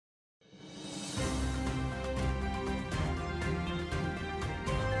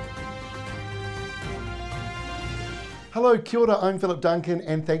Hello, kia ora, I'm Philip Duncan,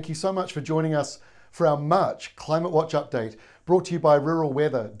 and thank you so much for joining us for our March ClimateWatch update, brought to you by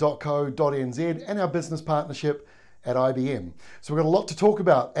ruralweather.co.nz and our business partnership at IBM. So we've got a lot to talk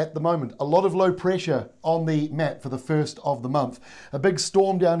about at the moment. A lot of low pressure on the map for the first of the month. A big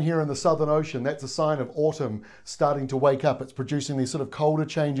storm down here in the Southern Ocean. That's a sign of autumn starting to wake up. It's producing these sort of colder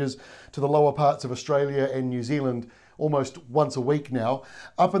changes to the lower parts of Australia and New Zealand almost once a week now.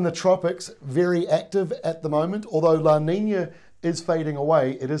 Up in the tropics, very active at the moment. Although La Nina is fading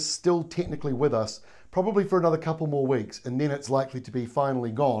away, it is still technically with us, probably for another couple more weeks, and then it's likely to be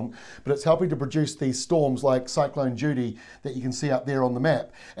finally gone. But it's helping to produce these storms like Cyclone Judy that you can see up there on the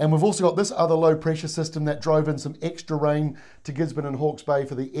map. And we've also got this other low pressure system that drove in some extra rain to Gisborne and Hawke's Bay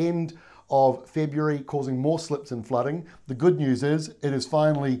for the end of February, causing more slips and flooding. The good news is it is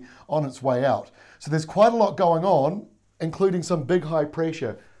finally on its way out. So there's quite a lot going on, including some big high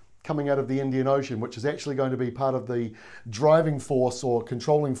pressure coming out of the Indian Ocean, which is actually going to be part of the driving force or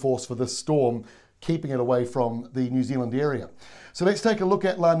controlling force for this storm, keeping it away from the New Zealand area. So let's take a look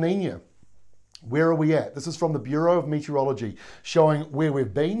at La Nina. Where are we at? This is from the Bureau of Meteorology, showing where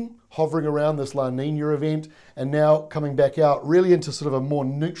we've been, hovering around this La Nina event, and now coming back out really into sort of a more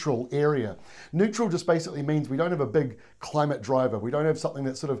neutral area. Neutral just basically means we don't have a big climate driver. We don't have something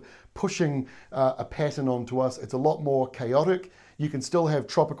that's sort of pushing a pattern onto us. It's a lot more chaotic. You can still have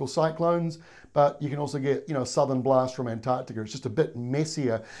tropical cyclones, but you can also get, a southern blast from Antarctica. It's just a bit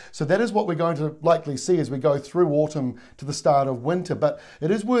messier. So that is what we're going to likely see as we go through autumn to the start of winter. But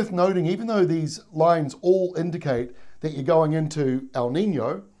it is worth noting, even though these lines all indicate that you're going into El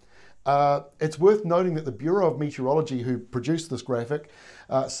Nino, it's worth noting that the Bureau of Meteorology, who produced this graphic,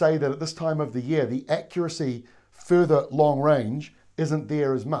 say that at this time of the year, the accuracy further long range isn't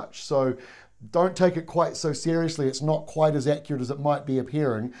there as much. So don't take it quite so seriously. It's not quite as accurate as it might be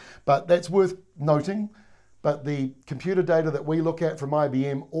appearing, but that's worth noting. But the computer data that we look at from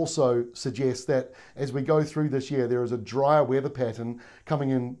IBM also suggests that as we go through this year, there is a drier weather pattern coming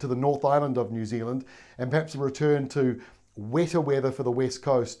into the North Island of New Zealand, and perhaps a return to wetter weather for the west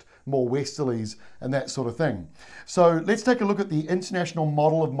coast, more westerlies and that sort of thing. So let's take a look at the international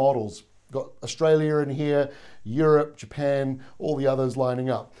model of models. Got Australia in here, Europe, Japan, all the others lining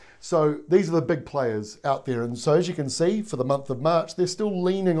up. So these are the big players out there. And so as you can see, for the month of March, they're still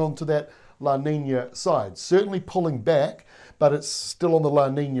leaning onto that La Nina side. Certainly pulling back, but it's still on the La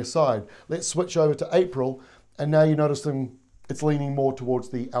Nina side. Let's switch over to April, and now you notice them, it's leaning more towards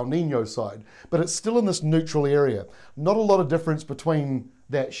the El Nino side. But it's still in this neutral area. Not a lot of difference between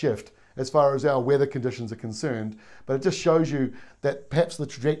that shift as far as our weather conditions are concerned, but it just shows you that perhaps the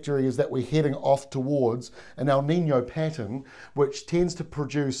trajectory is that we're heading off towards an El Nino pattern, which tends to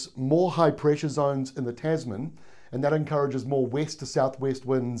produce more high pressure zones in the Tasman, and that encourages more west to southwest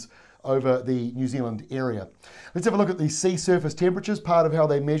winds over the New Zealand area. Let's have a look at the sea surface temperatures, part of how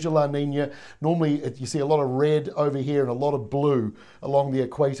they measure La Nina. Normally you see a lot of red over here and a lot of blue along the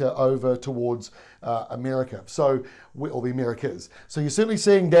equator over towards America, or the Americas. So you're certainly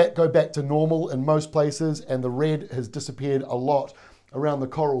seeing that go back to normal in most places, and the red has disappeared a lot around the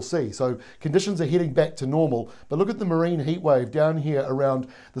Coral Sea. So conditions are heading back to normal. But look at the marine heat wave down here around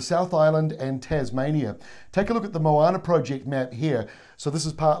the South Island and Tasmania. Take a look at the Moana project map here. So this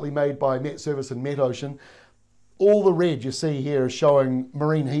is partly made by Met Service and Met Ocean. All the red you see here is showing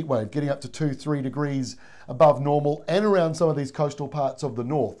marine heat wave getting up to 2-3 degrees above normal and around some of these coastal parts of the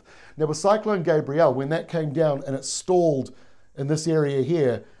north. Now with Cyclone Gabrielle, when that came down and it stalled in this area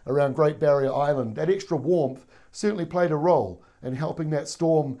here around Great Barrier Island, that extra warmth certainly played a role in helping that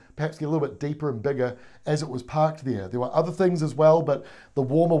storm perhaps get a little bit deeper and bigger as it was parked there. There were other things as well, but the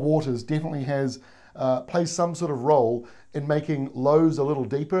warmer waters definitely plays some sort of role in making lows a little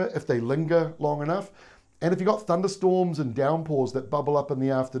deeper if they linger long enough. And if you've got thunderstorms and downpours that bubble up in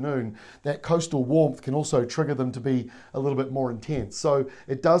the afternoon, that coastal warmth can also trigger them to be a little bit more intense. So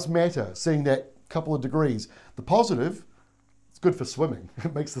it does matter seeing that couple of degrees. The positive, it's good for swimming.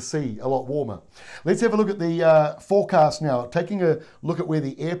 It makes the sea a lot warmer. Let's have a look at the forecast now, taking a look at where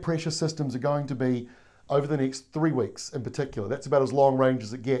the air pressure systems are going to be over the next 3 weeks in particular. That's about as long range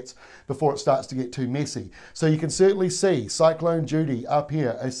as it gets before it starts to get too messy. So you can certainly see Cyclone Judy up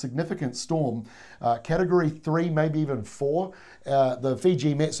here, a significant storm, category 3, maybe even 4. The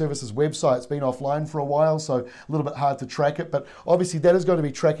Fiji Met Services website's been offline for a while, so a little bit hard to track it, but obviously that is going to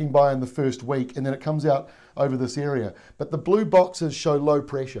be tracking by in the first week, and then it comes out over this area. But the blue boxes show low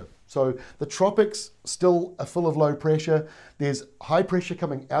pressure. So the tropics still are full of low pressure. There's high pressure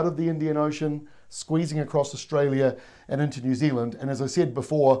coming out of the Indian Ocean, squeezing across Australia and into New Zealand. And as I said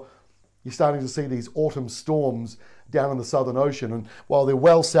before, you're starting to see these autumn storms down in the Southern Ocean. And while they're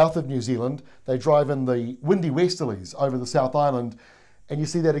well south of New Zealand, they drive in the windy westerlies over the South Island. And you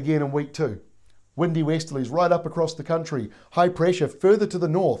see that again in week 2. Windy westerlies right up across the country. High pressure further to the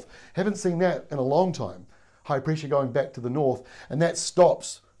north. Haven't seen that in a long time. High pressure going back to the north. And that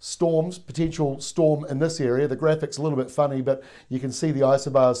stops storms, potential storm in this area. The graphic's a little bit funny, but you can see the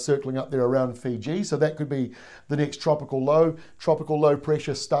isobars circling up there around Fiji. So that could be the next tropical low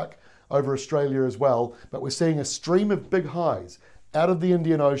pressure stuck over Australia as well. But we're seeing a stream of big highs out of the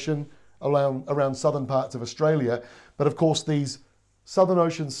Indian Ocean around southern parts of Australia. But of course, these Southern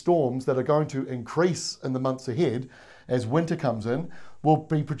Ocean storms that are going to increase in the months ahead as winter comes in will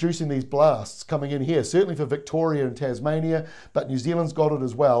be producing these blasts coming in here, certainly for Victoria and Tasmania, but New Zealand's got it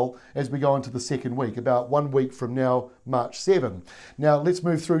as well as we go into the second week, about 1 week from now, March 7. Now let's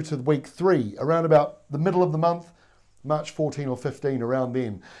move through to week 3, around about the middle of the month, March 14 or 15, around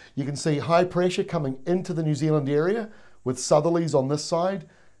then. You can see high pressure coming into the New Zealand area with southerlies on this side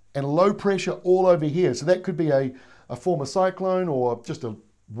and low pressure all over here. So that could be a former cyclone or just a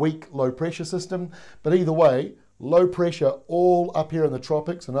weak low pressure system, but either way, low pressure all up here in the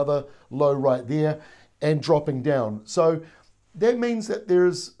tropics, another low right there, and dropping down. So that means that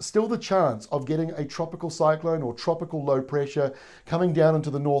there's still the chance of getting a tropical cyclone or tropical low pressure coming down into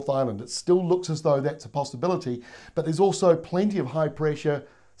the North Island. It still looks as though that's a possibility, but there's also plenty of high pressure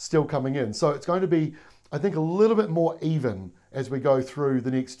still coming in. So it's going to be, I think, a little bit more even as we go through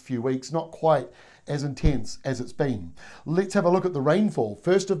the next few weeks, not quite as intense as it's been. Let's have a look at the rainfall,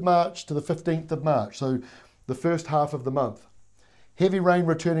 1st of March to the 15th of March. So the first half of the month. Heavy rain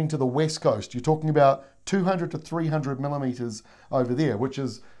returning to the west coast. You're talking about 200 to 300 millimetres over there, which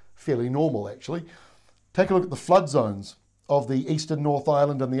is fairly normal actually. Take a look at the flood zones of the eastern North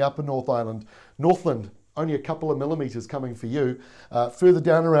Island and the upper North Island. Northland, only a couple of millimetres coming for you. Further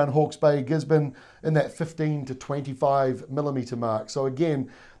down around Hawke's Bay, Gisborne, in that 15 to 25 millimetre mark. So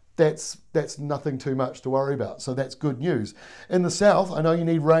again, that's nothing too much to worry about. So that's good news. In the south, I know you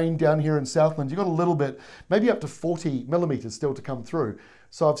need rain down here in Southland. You've got a little bit, maybe up to 40 millimetres still to come through.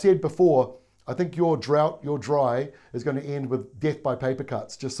 So I've said before, I think your drought, your dry, is going to end with death by paper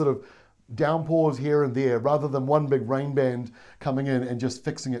cuts. Just sort of downpours here and there rather than one big rain band coming in and just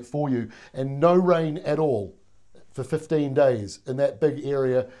fixing it for you. And no rain at all for 15 days in that big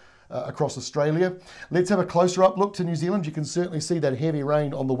area across Australia. Let's have a closer up look to New Zealand. You can certainly see that heavy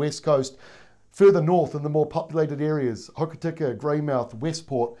rain on the west coast. Further north in the more populated areas, Hokitika, Greymouth,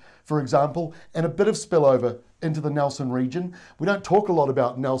 Westport, for example, and a bit of spillover into the Nelson region. We don't talk a lot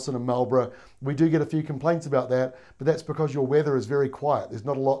about Nelson and Marlborough. We do get a few complaints about that, but that's because your weather is very quiet. There's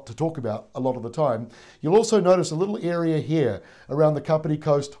not a lot to talk about a lot of the time. You'll also notice a little area here around the Kapiti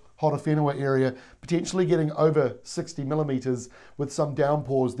Coast, Horowhenua area, potentially getting over 60 millimetres with some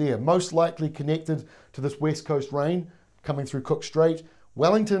downpours there, most likely connected to this west coast rain coming through Cook Strait.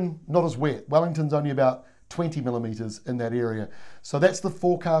 Wellington, not as wet. Wellington's only about 20 millimetres in that area. So that's the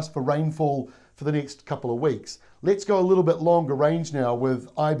forecast for rainfall for the next couple of weeks. Let's go a little bit longer range now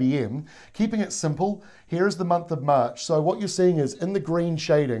with IBM. Keeping it simple, here is the month of March. So what you're seeing is in the green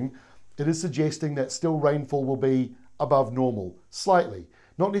shading, it is suggesting that still rainfall will be above normal, slightly.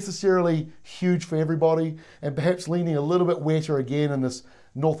 Not necessarily huge for everybody, and perhaps leaning a little bit wetter again in this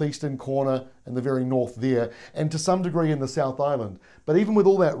northeastern corner in the very north there, and to some degree in the South Island. But even with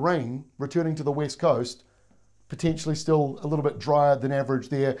all that rain returning to the west coast, potentially still a little bit drier than average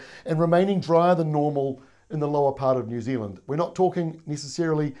there, and remaining drier than normal in the lower part of New Zealand. We're not talking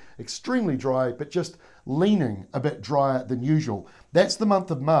necessarily extremely dry, but just leaning a bit drier than usual. That's the month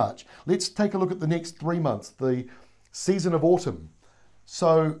of March. Let's take a look at the next 3 months, the season of autumn.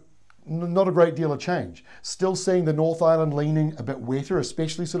 So not a great deal of change. Still seeing the North Island leaning a bit wetter,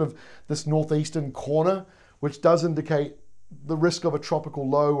 especially sort of this northeastern corner, which does indicate the risk of a tropical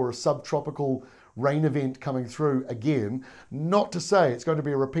low or a subtropical rain event coming through again. Not to say it's going to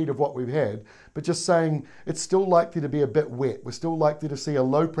be a repeat of what we've had, but just saying it's still likely to be a bit wet. We're still likely to see a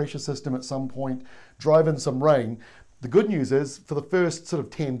low pressure system at some point drive in some rain. The good news is for the first sort of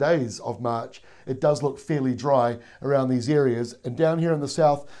 10 days of March, it does look fairly dry around these areas. And down here in the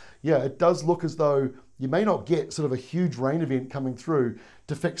south, yeah, it does look as though you may not get sort of a huge rain event coming through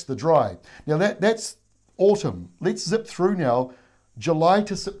to fix the dry. Now that's autumn. Let's zip through now, July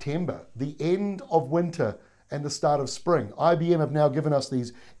to September, the end of winter and the start of spring. IBM have now given us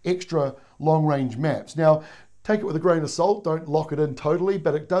these extra long-range maps. Now, take it with a grain of salt, don't lock it in totally,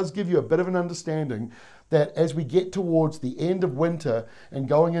 but it does give you a bit of an understanding that as we get towards the end of winter and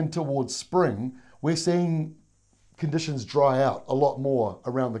going in towards spring, we're seeing conditions dry out a lot more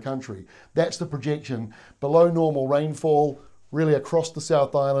around the country. That's the projection. Below normal rainfall, really across the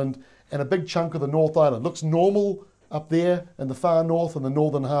South Island and a big chunk of the North Island. Looks normal up there in the far north and the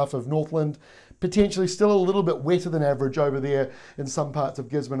northern half of Northland. Potentially still a little bit wetter than average over there in some parts of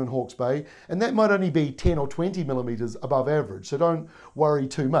Gisborne and Hawke's Bay. And that might only be 10 or 20 millimetres above average, so don't worry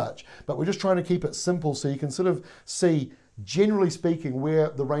too much. But we're just trying to keep it simple so you can sort of see, generally speaking, where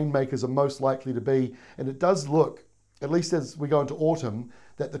the rainmakers are most likely to be. And it does look, at least as we go into autumn,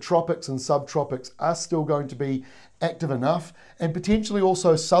 that the tropics and subtropics are still going to be active enough, and potentially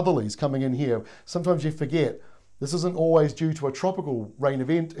also southerlies coming in here. Sometimes you forget, this isn't always due to a tropical rain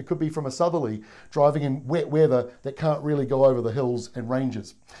event. It could be from a southerly driving in wet weather that can't really go over the hills and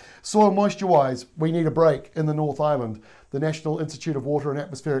ranges. Soil moisture wise, we need a break in the North Island. The National Institute of Water and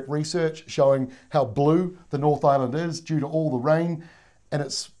Atmospheric Research showing how blue the North Island is due to all the rain, and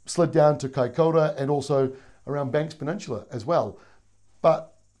it's slid down to Kaikoura and also around Banks Peninsula as well.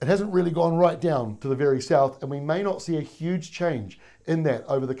 But it hasn't really gone right down to the very south, and we may not see a huge change in that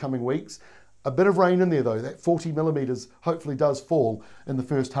over the coming weeks. A bit of rain in there though, that 40 millimetres hopefully does fall in the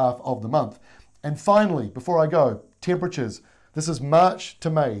first half of the month. And finally, before I go, temperatures. This is March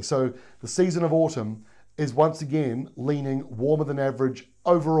to May, so the season of autumn is once again leaning warmer than average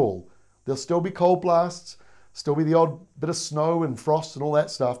overall. There'll still be cold blasts, still be the odd bit of snow and frost and all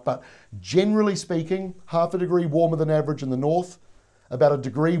that stuff, but generally speaking, half a degree warmer than average in the north, about a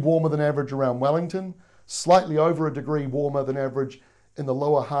degree warmer than average around Wellington, slightly over a degree warmer than average in the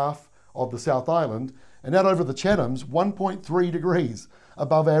lower half of the South Island, and out over the Chathams, 1.3 degrees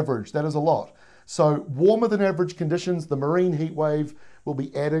above average. That is a lot. So warmer than average conditions, the marine heat wave will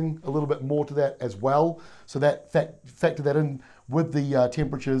be adding a little bit more to that as well. So that factor that in with the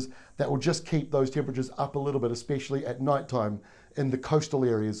temperatures, that will just keep those temperatures up a little bit, especially at nighttime in the coastal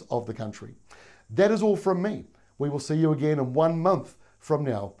areas of the country. That is all from me. We will see you again in 1 month from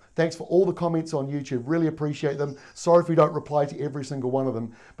now. Thanks for all the comments on YouTube, really appreciate them. Sorry if we don't reply to every single one of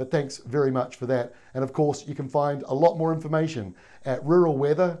them, but thanks very much for that. And of course, you can find a lot more information at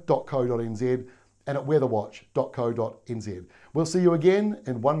ruralweather.co.nz and at weatherwatch.co.nz. We'll see you again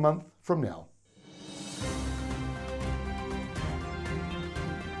in 1 month from now.